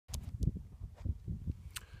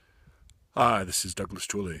Hi, this is Douglas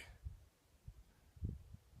Tooley.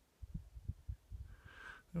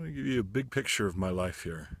 Let me give you a big picture of my life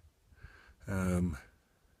here. I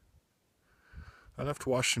left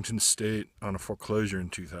Washington State on a foreclosure in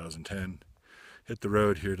 2010, hit the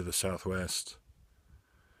road here to the southwest.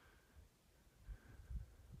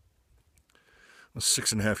 It was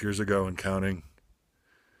 6.5 years ago and counting.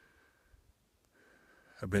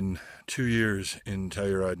 I've been 2 years in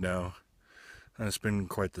Telluride now, and it's been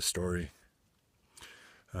quite the story.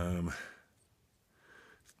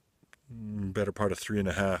 Better part of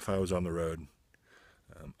 3.5, I was on the road.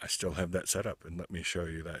 I still have that set up, and let me show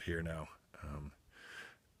you that here now.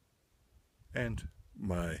 And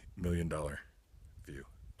my $1,000,000 view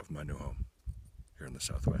of my new home here in the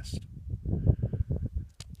southwest.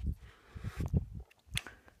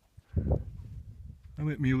 I'm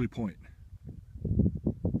at Muley Point,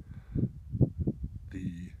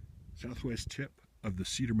 the southwest tip of the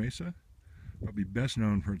Cedar Mesa, probably best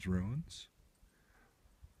known for its ruins.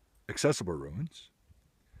 Accessible ruins,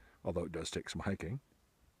 although it does take some hiking.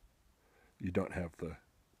 You don't have the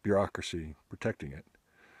bureaucracy protecting it,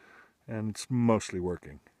 and it's mostly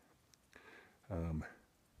working.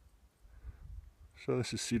 So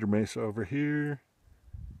this is Cedar Mesa over here.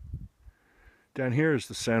 Down here is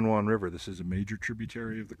the San Juan River. This is a major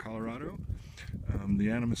tributary of the Colorado. The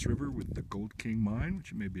Animas River with the Gold King mine,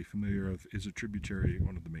 which you may be familiar with, is a tributary,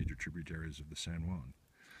 one of the major tributaries of the San Juan.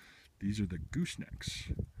 These are the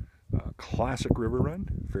goosenecks. Classic river run,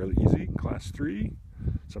 fairly easy, class 3,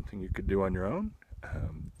 something you could do on your own.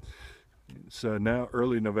 So now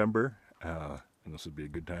early November, and this would be a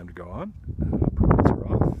good time to go on. Permits are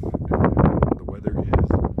off, and the weather is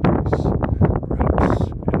nice, perhaps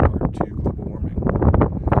in part to global warming.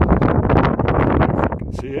 If you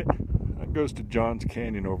can see it, that goes to Johns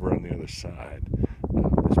Canyon over on the other side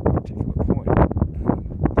of this particular point.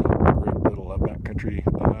 Great little backcountry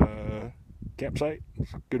campsite,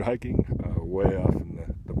 good hiking, way off in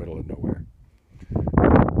the middle of nowhere.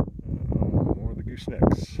 More of the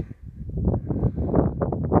goosenecks.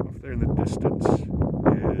 Off there in the distance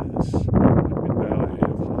is the Valley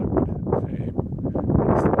of Hollywood fame.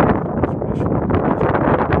 That's the reservation.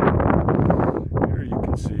 Here you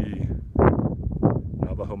can see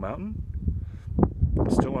Navajo Mountain.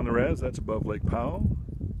 It's still on the res, that's above Lake Powell,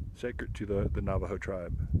 sacred to the Navajo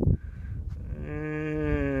tribe.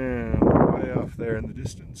 And way off there in the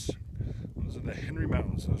distance, those are the Henry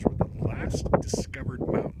Mountains. Those were the last discovered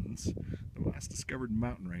mountains, the last discovered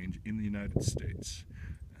mountain range in the United States.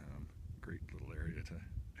 Great little area to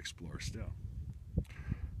explore still.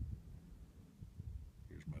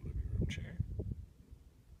 Here's my living room chair.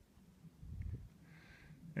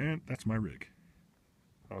 And that's my rig.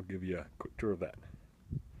 I'll give you a quick tour of that.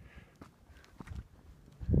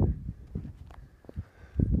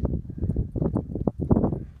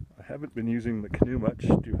 I haven't been using the canoe much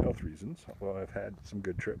due to health reasons, although I've had some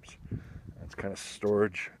good trips. It's kind of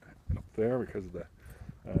storage up there because of the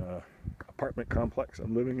apartment complex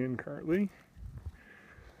I'm living in currently.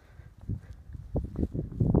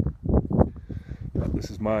 But this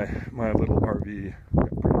is my little RV.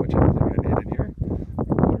 Got pretty much everything I need in here.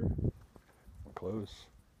 My water, my clothes,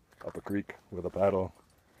 up a creek with a paddle.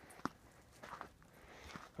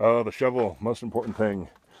 Oh, the shovel, most important thing.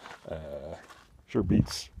 Sure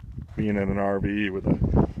beats being in an RV with a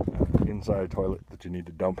inside toilet that you need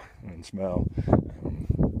to dump and smell,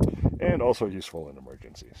 and also useful in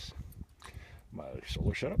emergencies. My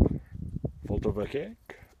solar setup, photovoltaic,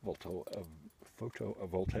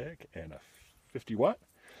 and a 50-watt,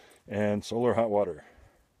 and solar hot water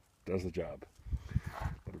does the job.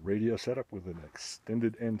 Got a radio setup with an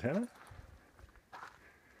extended antenna.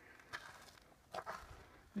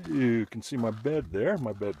 You can see my bed there,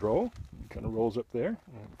 my bedroll. It kind of rolls up there.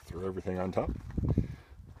 I'll throw everything on top.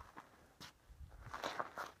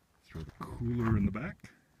 Throw the cooler in the back,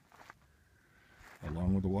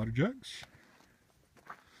 along with the water jugs.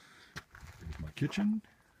 Here's my kitchen.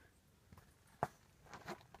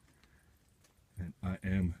 And I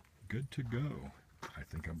am good to go. I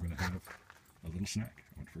think I'm going to have a little snack.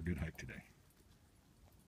 I went for a good hike today.